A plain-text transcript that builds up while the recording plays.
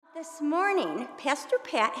This morning, Pastor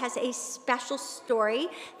Pat has a special story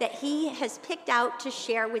that he has picked out to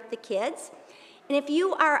share with the kids. And if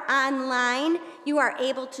you are online, you are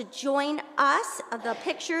able to join us. The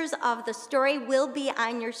pictures of the story will be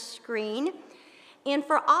on your screen. And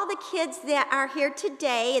for all the kids that are here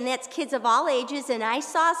today, and that's kids of all ages, and I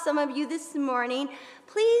saw some of you this morning,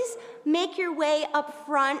 please make your way up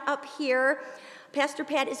front, up here. Pastor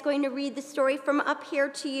Pat is going to read the story from up here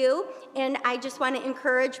to you, and I just want to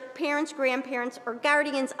encourage parents, grandparents, or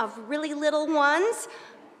guardians of really little ones,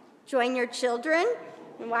 join your children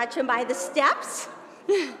and watch them by the steps.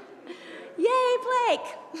 Yay,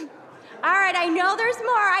 Blake. All right, I know there's more.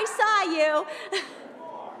 I saw you.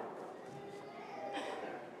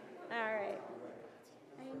 All right.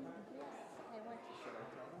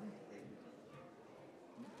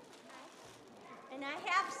 And I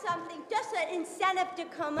have something, just an incentive to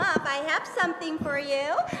come up. I have something for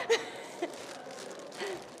you.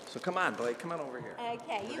 So come on, Blake, come on over here.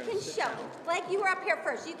 Okay, you can show. Blake, you were up here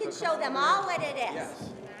first. You can show them all what it is. Yes.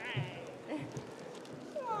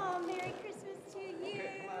 Oh, Merry Christmas to you.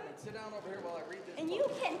 Okay, come on and sit down over here while I read this. And you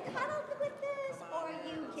can cuddle with this, or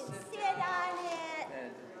you can sit on it.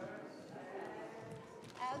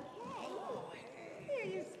 Okay. Here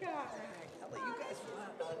you go. Kelly, you guys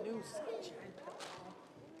want a new sunshine pillow?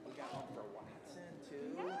 We got one for Watson, too.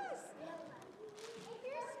 Yes.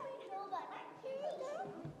 Here, sweet. Hold on. Here you go.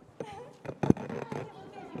 Let's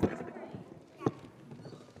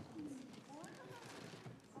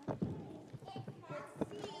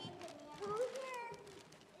see who here.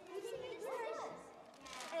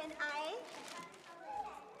 And I.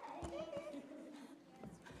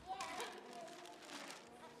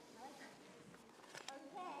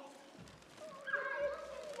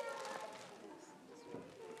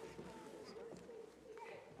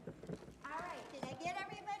 All right, did I get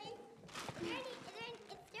everybody?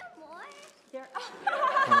 Is there more? There.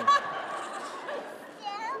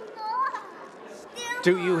 Still more.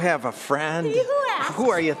 Do you have a friend? Who asked? Who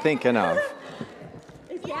are you thinking of?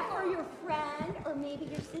 Is that for your friend or maybe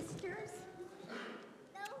your sisters?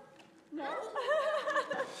 No. No?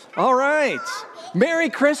 All right. Merry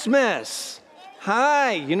Christmas.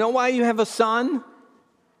 Hi. You know why you have a son?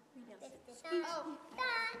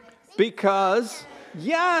 Because,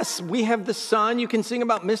 yes, we have the sun. You can sing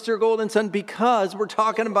about Mr. Golden Sun because we're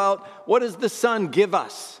talking about what does the sun give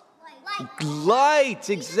us? Light,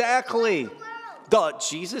 exactly.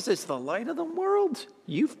 Jesus is the light of the world.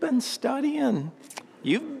 You've been studying.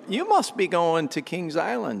 You must be going to Kings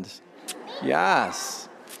Island. Yes.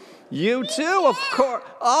 You too, of course.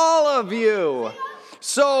 All of you.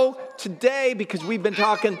 So today, because we've been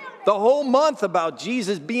talking the whole month about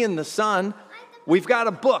Jesus being the sun, we've got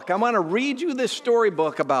a book. I want to read you this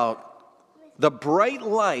storybook about the bright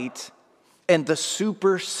light and the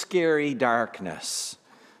super scary darkness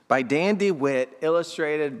by Dan DeWitt,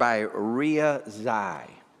 illustrated by Ria Zai.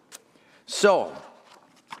 So,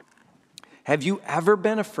 have you ever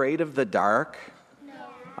been afraid of the dark? No.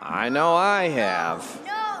 I know I have.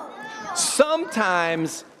 No.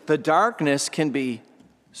 Sometimes the darkness can be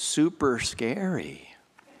super scary.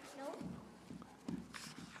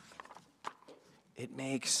 It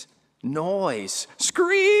makes noise.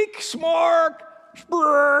 Squeak, smork,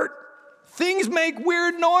 spurt. Things make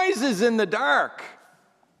weird noises in the dark.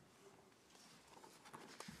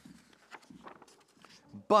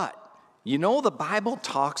 But, you know, the Bible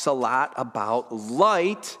talks a lot about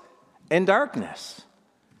light and darkness.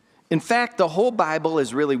 In fact, the whole Bible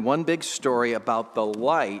is really one big story about the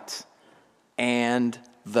light and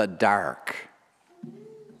the dark.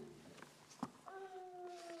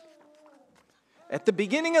 At the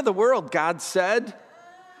beginning of the world, God said,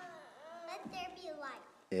 Let there be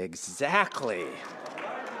light. exactly.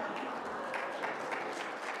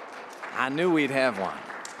 I knew we'd have one.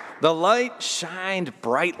 The light shined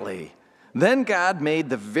brightly. Then God made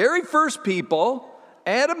the very first people,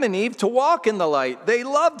 Adam and Eve, to walk in the light. They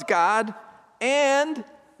loved God and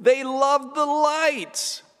they loved the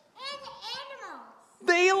light. And animals.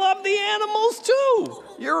 They loved the animals too.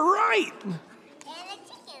 You're right. And a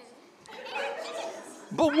chicken.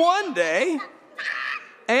 But one day,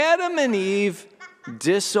 Adam and Eve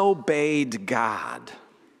disobeyed God.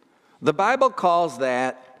 The Bible calls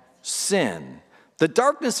that sin. The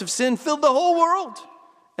darkness of sin filled the whole world,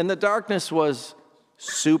 and the darkness was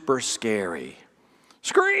super scary.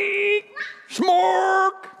 Screek,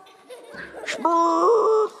 smork,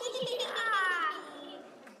 smork.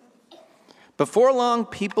 Before long,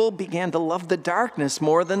 people began to love the darkness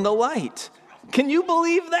more than the light. Can you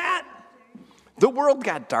believe that? The world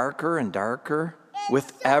got darker and darker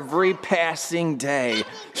with every passing day.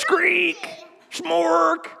 Screek,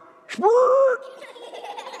 smork,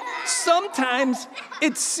 Sometimes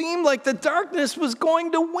it seemed like the darkness was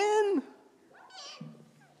going to win.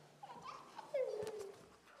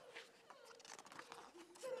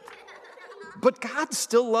 But God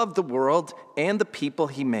still loved the world and the people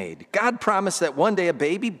he made. God promised that one day a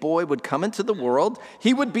baby boy would come into the world.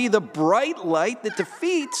 He would be the bright light that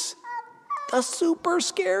defeats the super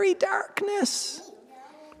scary darkness.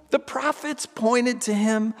 The prophets pointed to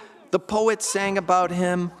him. The poets sang about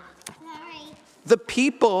him. The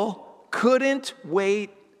people couldn't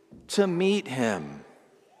wait to meet him.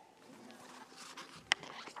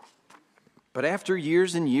 But after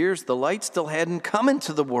years and years, the light still hadn't come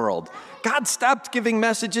into the world. God stopped giving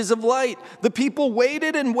messages of light. The people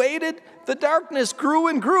waited and waited. The darkness grew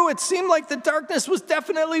and grew. It seemed like the darkness was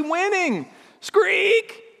definitely winning.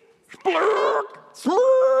 Squeak! Splurk!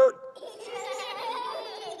 Smirk!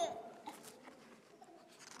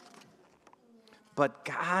 But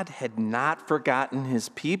God had not forgotten his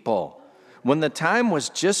people. When the time was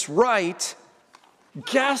just right,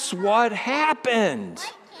 guess what happened?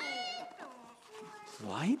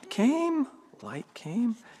 Light came. Light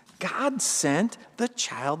came. God sent the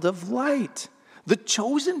child of light. The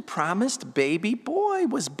chosen promised baby boy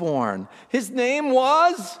was born. His name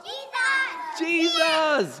was?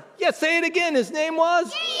 Jesus. Yeah, say it again. His name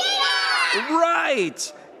was? Jesus.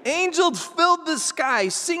 Right. Angels filled the sky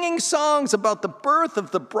singing songs about the birth of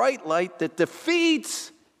the bright light that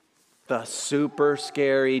defeats the super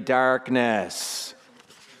scary darkness.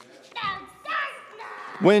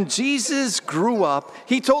 When Jesus grew up,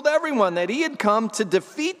 he told everyone that he had come to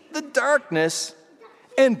defeat the darkness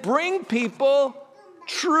and bring people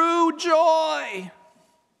true joy.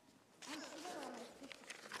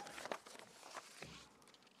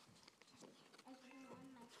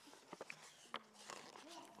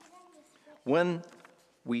 When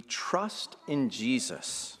we trust in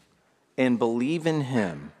Jesus and believe in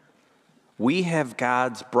him, we have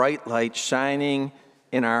God's bright light shining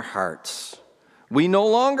in our hearts. We no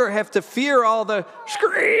longer have to fear all the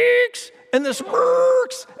squeaks and the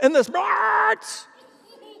smirks and the smarts.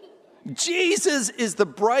 Jesus is the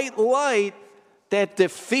bright light that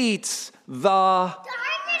defeats the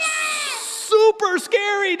super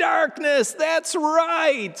scary darkness. That's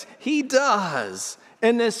right. He does.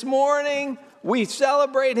 And this morning, we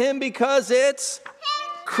celebrate him because it's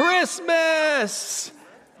Christmas.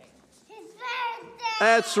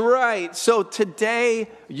 That's right. So today,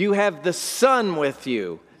 you have the sun with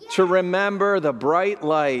you to remember the bright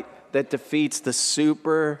light that defeats the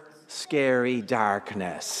super scary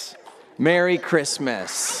darkness. Merry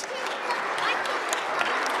Christmas.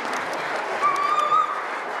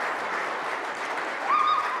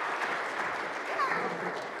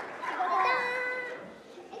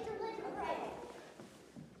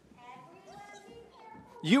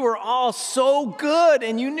 You were all so good,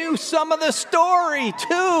 and you knew some of the story,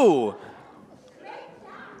 too.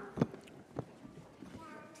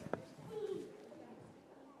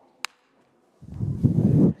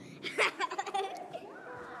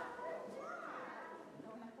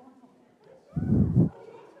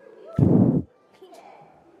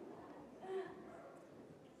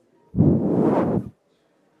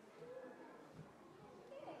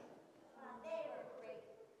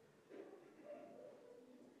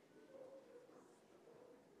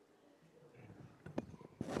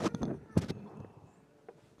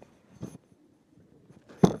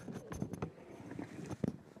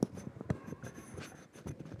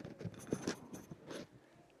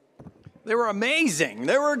 They were amazing.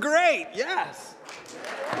 They were great. Yes.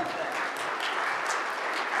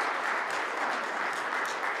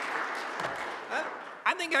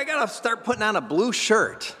 I think I got to start putting on a blue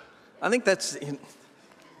shirt. I think that's...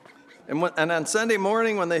 And on Sunday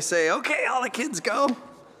morning when they say, okay, all the kids go,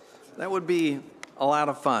 that would be a lot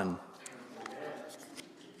of fun.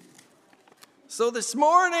 So this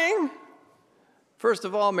morning, first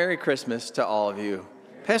of all, Merry Christmas to all of you.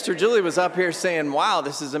 Pastor Julie was up here saying, wow,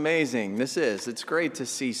 this is amazing. It's great to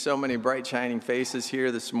see so many bright, shining faces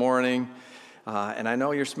here this morning. And I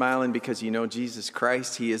know you're smiling because you know Jesus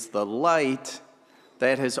Christ. He is the light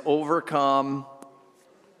that has overcome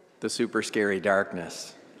the super scary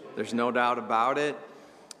darkness. There's no doubt about it.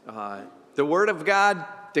 The Word of God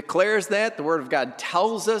declares that. The Word of God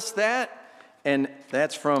tells us that. And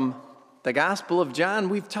that's from the Gospel of John.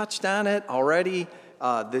 We've touched on it already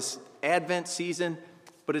this Advent season.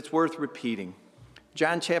 But it's worth repeating.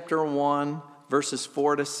 John chapter 1, verses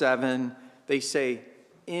 4 to 7, they say,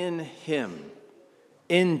 in him,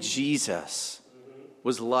 in Jesus,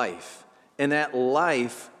 was life. And that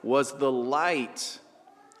life was the light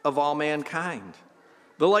of all mankind.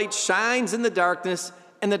 The light shines in the darkness,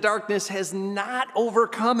 and the darkness has not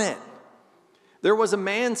overcome it. There was a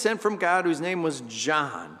man sent from God whose name was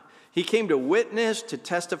John. He came to witness, to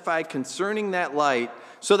testify concerning that light,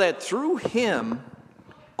 so that through him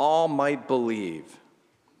all might believe.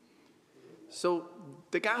 So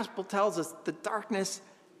the gospel tells us the darkness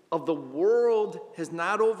of the world has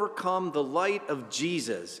not overcome the light of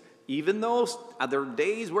Jesus, even though there are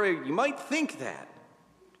days where you might think that.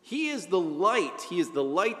 He is the light. He is the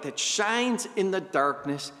light that shines in the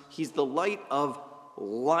darkness. He's the light of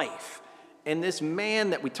life. And this man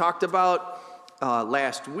that we talked about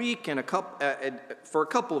last week and for a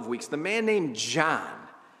couple of weeks, the man named John,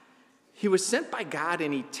 he was sent by God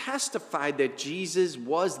and he testified that Jesus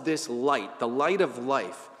was this light, the light of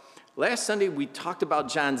life. Last Sunday, we talked about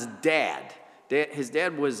John's dad. His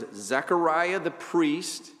dad was Zechariah the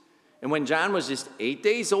priest. And when John was just 8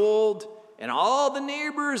 days old, and all the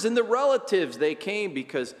neighbors and the relatives, they came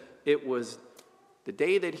because it was the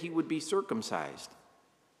day that he would be circumcised.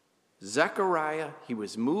 Zechariah, he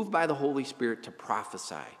was moved by the Holy Spirit to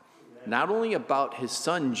prophesy, not only about his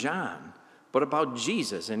son John, but about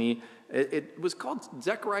Jesus. And it was called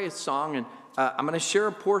Zechariah's Song, and I'm going to share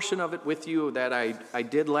a portion of it with you that I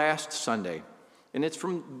did last Sunday. And it's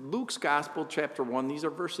from Luke's Gospel, chapter 1. These are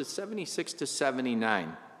verses 76 to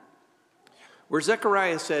 79, where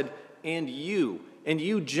Zechariah said, and you,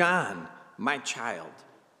 John, my child,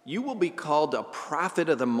 you will be called a prophet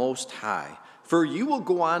of the Most High, for you will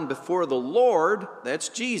go on before the Lord, that's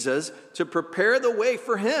Jesus, to prepare the way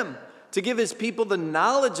for him, to give his people the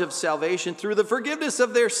knowledge of salvation through the forgiveness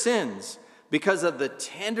of their sins, because of the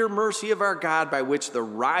tender mercy of our God, by which the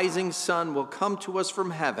rising sun will come to us from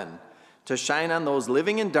heaven, to shine on those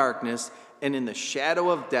living in darkness and in the shadow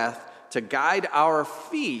of death, to guide our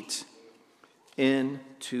feet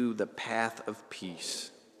into the path of peace.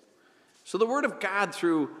 So the word of God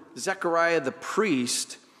through Zechariah the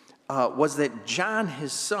priest was that John,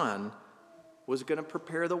 his son, was going to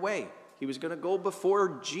prepare the way. He was going to go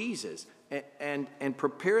before Jesus and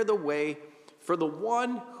prepare the way for the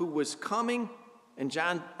one who was coming. And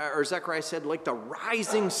Zechariah said, like the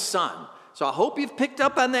rising sun. So I hope you've picked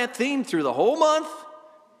up on that theme through the whole month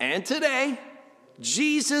and today.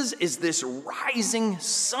 Jesus is this rising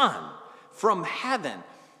sun from heaven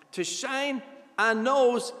to shine on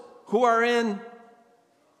those who are in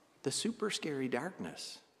the super scary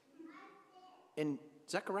darkness. And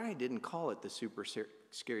Zechariah didn't call it the super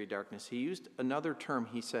scary darkness. He used another term.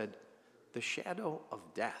 He said, the shadow of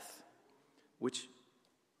death, which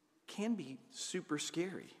can be super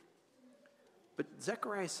scary. But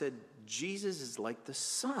Zechariah said, Jesus is like the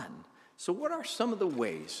sun. So what are some of the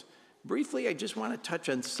ways? Briefly, I just want to touch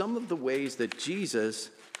on some of the ways that Jesus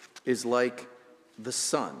is like the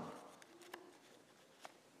sun.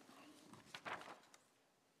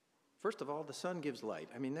 First of all, the sun gives light.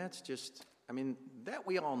 That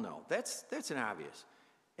we all know. That's an obvious.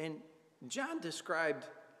 And John described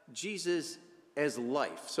Jesus as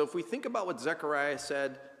life. So if we think about what Zechariah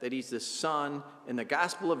said, that he's the sun, and the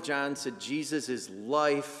Gospel of John said Jesus is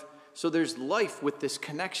life. So there's life with this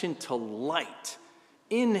connection to light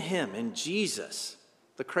in him, and Jesus,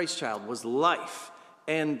 the Christ child, was life.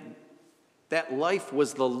 And that life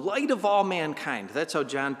was the light of all mankind. That's how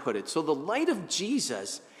John put it. So the light of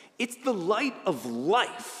Jesus, it's the light of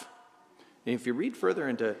life. And if you read further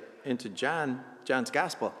into John's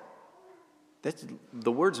gospel, that's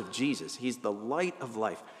the words of Jesus. He's the light of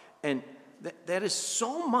life. And that is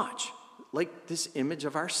so much like this image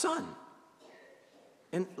of our sun.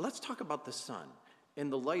 And let's talk about the sun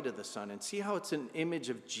and the light of the sun and see how it's an image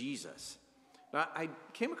of Jesus. Now, I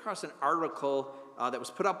came across an article that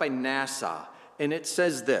was put out by NASA, and it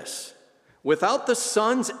says this: without the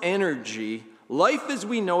sun's energy, life as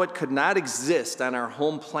we know it could not exist on our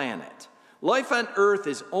home planet. Life on Earth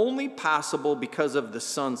is only possible because of the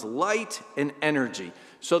sun's light and energy.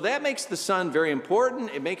 So that makes the sun very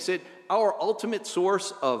important. It makes it our ultimate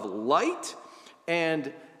source of light.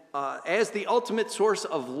 And as the ultimate source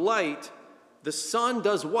of light, the sun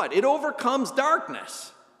does what? It overcomes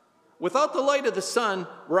darkness. Without the light of the sun,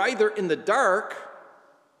 we're either in the dark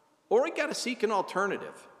or we got to seek an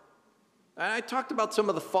alternative. And I talked about some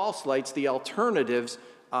of the false lights, the alternatives,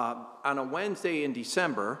 on a Wednesday in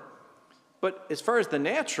December. But as far as the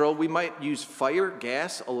natural, we might use fire,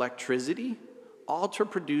 gas, electricity, all to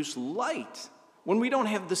produce light when we don't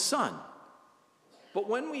have the sun. But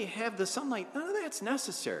when we have the sunlight, none of that's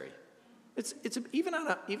necessary. It's even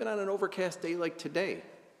on an overcast day like today,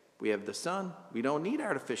 we have the sun. We don't need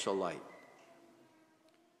artificial light.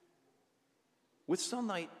 With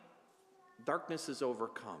sunlight, darkness is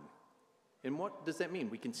overcome. And what does that mean?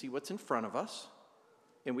 We can see what's in front of us,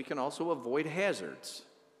 and we can also avoid hazards.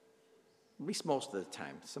 At least most of the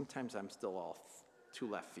time. Sometimes I'm still all two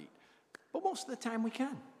left feet. But most of the time we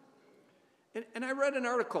can. And I read an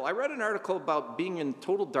article. About being in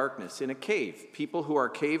total darkness in a cave. People who are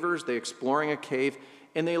cavers, they're exploring a cave,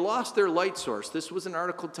 and they lost their light source. This was an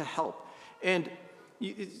article to help. And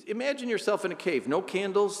imagine yourself in a cave. No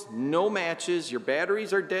candles, no matches. Your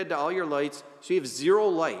batteries are dead to all your lights, so you have zero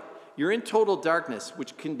light. You're in total darkness,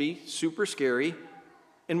 which can be super scary.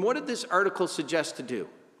 And what did this article suggest to do?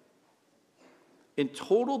 In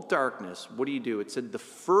total darkness, what do? It said the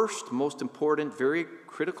first most important, very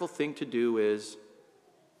critical thing to do is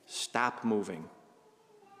stop moving.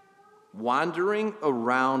 Wandering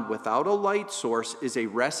around without a light source is a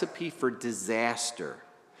recipe for disaster.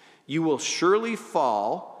 You will surely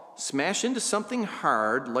fall, smash into something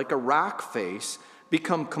hard like a rock face,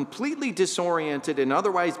 become completely disoriented, and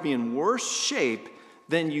otherwise be in worse shape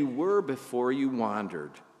than you were before you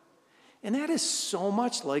wandered. And that is so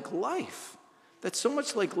much like life. That's so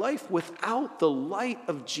much like life without the light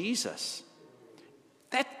of Jesus.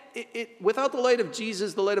 Without the light of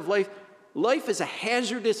Jesus, the light of life, life is a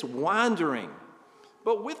hazardous wandering.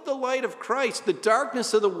 But with the light of Christ, the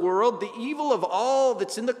darkness of the world, the evil of all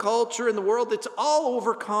that's in the culture and the world, it's all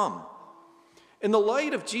overcome. And the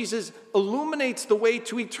light of Jesus illuminates the way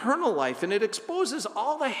to eternal life, and it exposes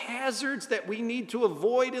all the hazards that we need to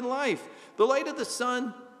avoid in life. The light of the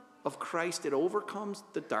Son of Christ, it overcomes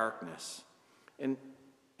the darkness.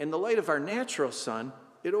 And the light of our natural sun,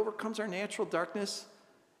 it overcomes our natural darkness,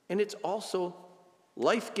 and it's also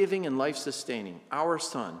life-giving and life-sustaining, our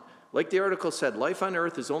sun. Like the article said, life on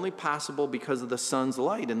earth is only possible because of the sun's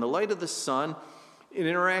light. And the light of the sun, it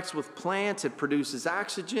interacts with plants, it produces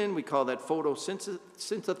oxygen, we call that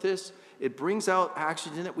photosynthesis. It brings out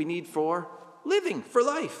oxygen that we need for living, for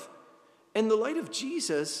life. And the light of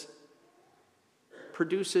Jesus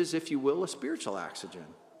produces, if you will, a spiritual oxygen,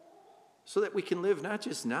 so that we can live not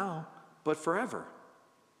just now, but forever.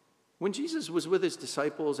 When Jesus was with his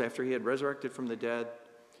disciples after he had resurrected from the dead,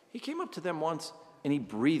 he came up to them once and he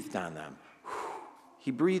breathed on them.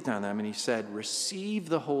 He breathed on them and he said, "Receive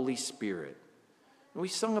the Holy Spirit." And we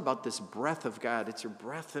sung about this breath of God. It's your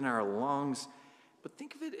breath in our lungs. But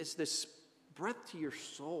think of it as this breath to your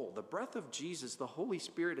soul. The breath of Jesus, the Holy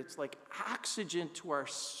Spirit, it's like oxygen to our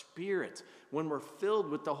spirits when we're filled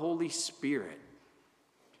with the Holy Spirit.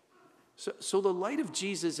 So the light of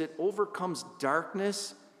Jesus, it overcomes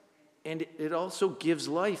darkness, and it also gives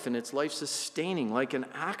life, and it's life-sustaining, like an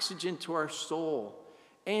oxygen to our soul.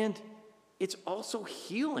 And it's also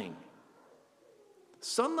healing.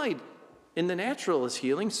 Sunlight in the natural is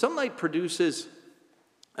healing. Sunlight produces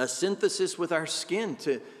a synthesis with our skin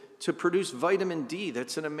to produce vitamin D.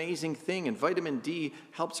 That's an amazing thing. And vitamin D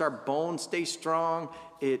helps our bones stay strong.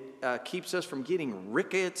 It keeps us from getting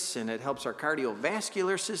rickets, and it helps our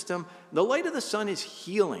cardiovascular system. The light of the sun is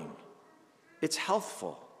healing. It's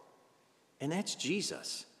healthful. And that's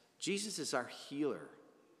Jesus. Jesus is our healer.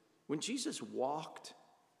 When Jesus walked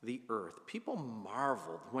the earth, people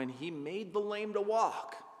marveled when he made the lame to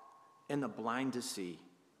walk and the blind to see.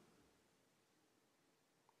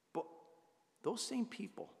 But those same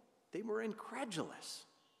people, they were incredulous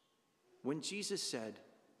when Jesus said,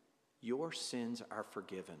 "Your sins are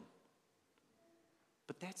forgiven."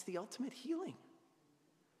 But that's the ultimate healing.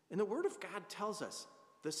 And the Word of God tells us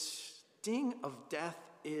the sting of death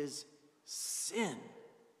is sin.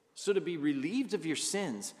 So to be relieved of your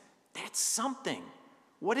sins, that's something.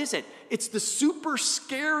 What is it? It's the super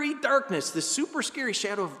scary darkness, the super scary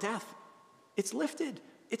shadow of death. It's lifted.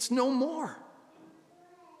 It's no more.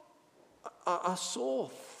 A soul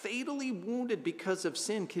fatally wounded because of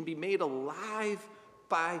sin can be made alive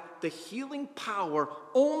by the healing power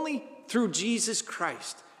only through Jesus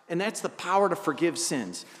Christ. And that's the power to forgive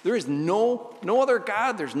sins. There is no other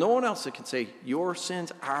God, there's no one else that can say, your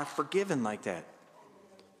sins are forgiven like that.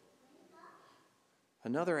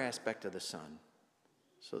 Another aspect of the sun.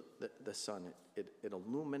 So the sun, it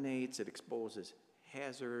illuminates, it exposes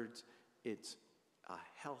hazards, it's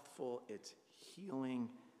healthful, it's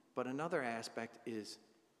healing. But another aspect is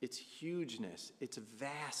its hugeness, its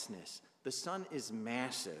vastness. The sun is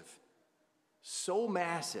massive, so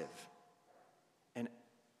massive. And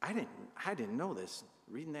I didn't know this,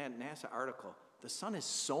 reading that NASA article. The sun is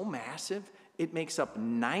so massive, it makes up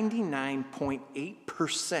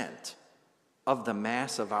 99.8% of the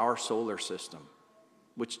mass of our solar system,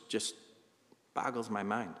 which just boggles my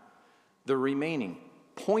mind. The remaining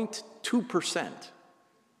 0.2%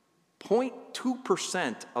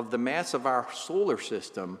 of the mass of our solar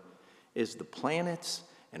system is the planets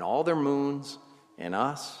and all their moons and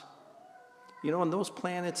us. You know, and those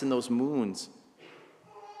planets and those moons,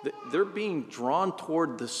 they're being drawn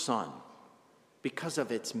toward the sun. because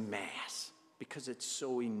of its mass, because it's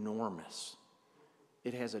so enormous.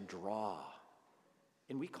 It has a draw,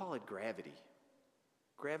 and we call it gravity.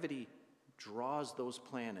 Gravity draws those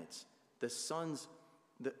planets. The sun's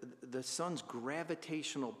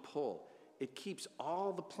gravitational pull, it keeps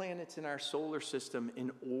all the planets in our solar system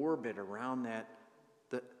in orbit around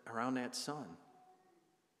that sun.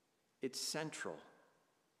 It's central.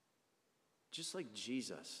 Just like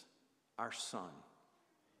Jesus, our son.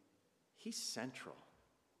 He's central.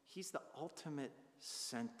 He's the ultimate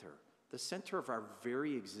center, the center of our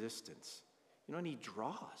very existence. And he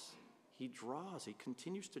draws. He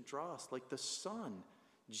continues to draw us like the sun.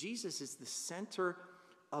 Jesus is the center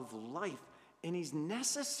of life, and he's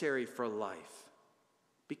necessary for life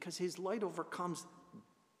because his light overcomes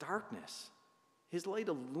darkness. His light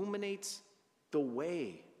illuminates the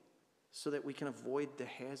way so that we can avoid the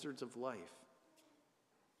hazards of life.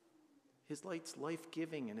 His light's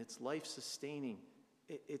life-giving and it's life-sustaining.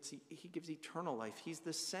 He gives eternal life. He's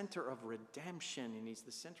the center of redemption, and he's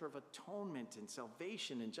the center of atonement and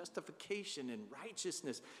salvation and justification and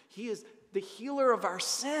righteousness. He is the healer of our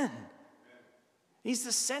sin. He's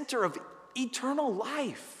the center of eternal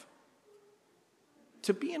life.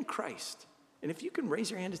 To be in Christ. And if you can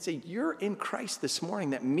raise your hand and say, you're in Christ this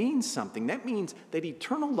morning, that means something. That means that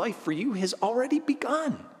eternal life for you has already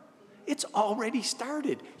begun. It's already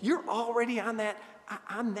started. You're already on that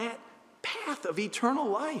path of eternal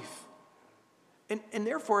life. And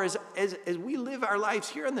therefore, as we live our lives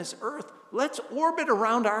here on this earth, let's orbit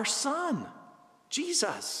around our son,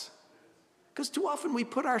 Jesus. Because too often we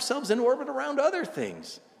put ourselves in orbit around other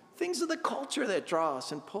things of the culture that draw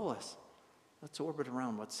us and pull us. Let's orbit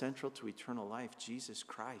around what's central to eternal life, Jesus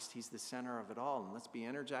Christ. He's the center of it all, and let's be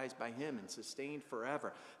energized by him and sustained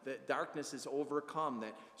forever. That darkness is overcome,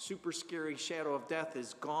 that super scary shadow of death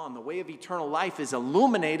is gone. The way of eternal life is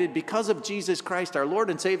illuminated because of Jesus Christ, our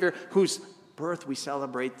Lord and Savior, whose birth we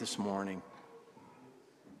celebrate this morning.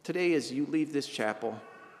 Today, as you leave this chapel,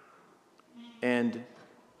 and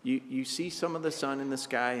you see some of the sun in the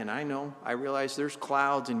sky, and I realize there's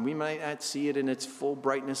clouds, and we might not see it in its full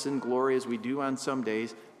brightness and glory as we do on some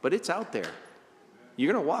days, but it's out there.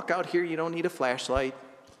 You're going to walk out here, you don't need a flashlight.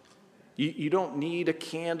 You don't need a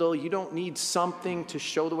candle. You don't need something to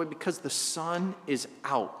show the way, because the sun is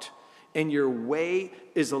out, and your way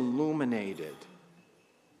is illuminated.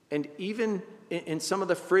 And even in some of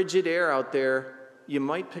the frigid air out there, you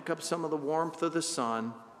might pick up some of the warmth of the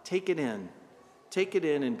sun. Take it in. Take it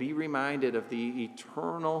in and be reminded of the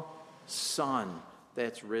eternal Son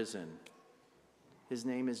that's risen. His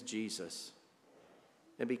name is Jesus.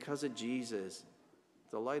 And because of Jesus,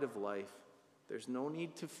 the light of life, there's no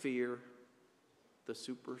need to fear the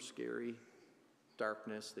super scary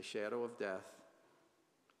darkness, the shadow of death.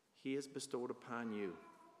 He has bestowed upon you.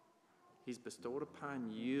 He's bestowed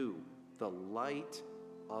upon you the light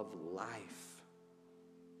of life,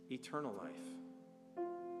 eternal life.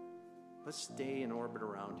 Let's stay in orbit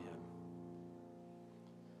around him.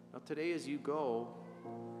 Now today as you go,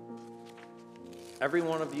 every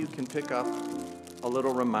one of you can pick up a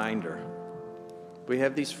little reminder. We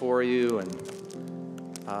have these for you, and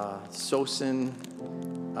Sosin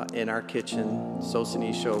in our kitchen, Sosin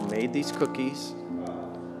Isho, made these cookies,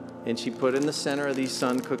 and she put in the center of these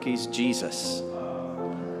sun cookies, Jesus.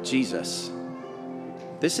 Jesus.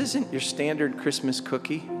 This isn't your standard Christmas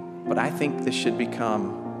cookie, but I think this should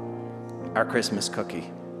become our Christmas cookie.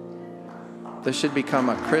 This should become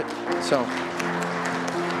so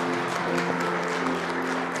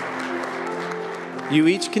you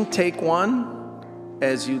each can take one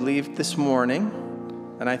as you leave this morning,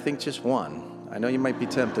 and I think just one. I know you might be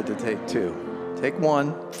tempted to take two. Take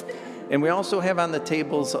one. And we also have on the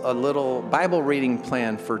tables a little Bible reading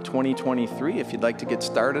plan for 2023. If you'd like to get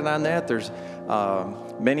started on that, there's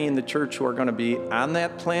many in the church who are going to be on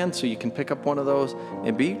that plan, so you can pick up one of those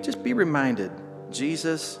and just be reminded,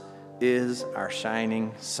 Jesus is our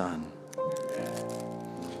shining sun.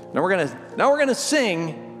 Now we're going to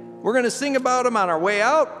sing. We're going to sing about him on our way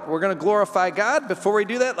out. We're going to glorify God. Before we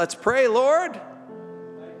do that, let's pray. Lord,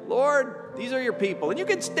 these are your people. And you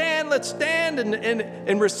can stand. Let's stand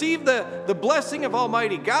and receive the blessing of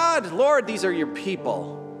Almighty God. Lord, these are your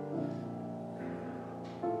people.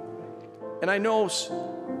 And I know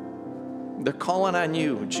they're calling on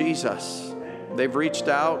you, Jesus. They've reached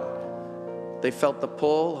out. They felt the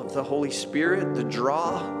pull of the Holy Spirit, the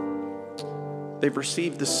draw. They've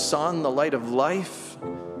received the sun, the light of life,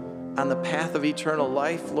 on the path of eternal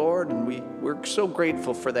life, Lord. And we're so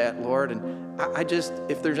grateful for that, Lord. And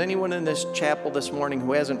if there's anyone in this chapel this morning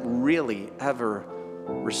who hasn't really ever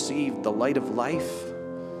received the light of life,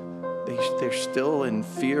 they're still in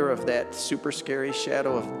fear of that super scary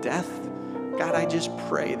shadow of death. God, I just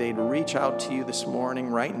pray they'd reach out to you this morning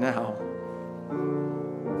right now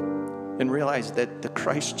and realize that the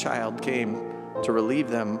Christ child came to relieve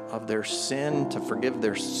them of their sin, to forgive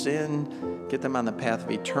their sin, get them on the path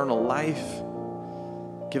of eternal life,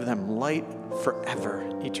 give them light forever,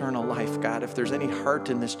 eternal life. God, if there's any heart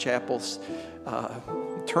in this chapel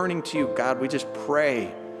turning to you, God, we just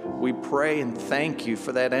pray. We pray and thank you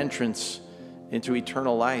for that entrance into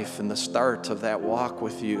eternal life and the start of that walk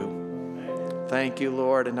with you. Thank you,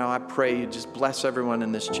 Lord. And now I pray you just bless everyone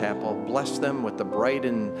in this chapel. Bless them with the bright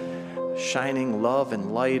and shining love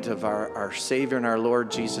and light of our Savior and our Lord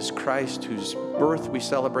Jesus Christ, whose birth we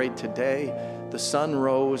celebrate today. The sun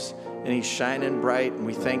rose and he's shining bright, and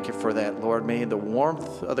we thank you for that, Lord. May the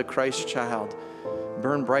warmth of the Christ child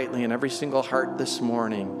burn brightly in every single heart this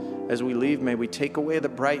morning. As we leave, may we take away the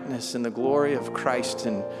brightness and the glory of Christ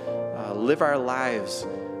and live our lives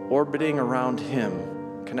orbiting around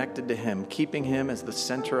him, connected to him, keeping him as the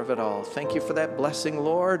center of it all. Thank you for that blessing,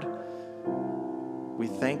 Lord. We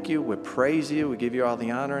thank you, we praise you, we give you all the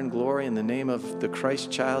honor and glory in the name of the Christ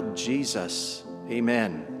child, Jesus.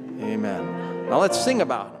 Amen. Amen. Now let's sing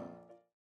about him.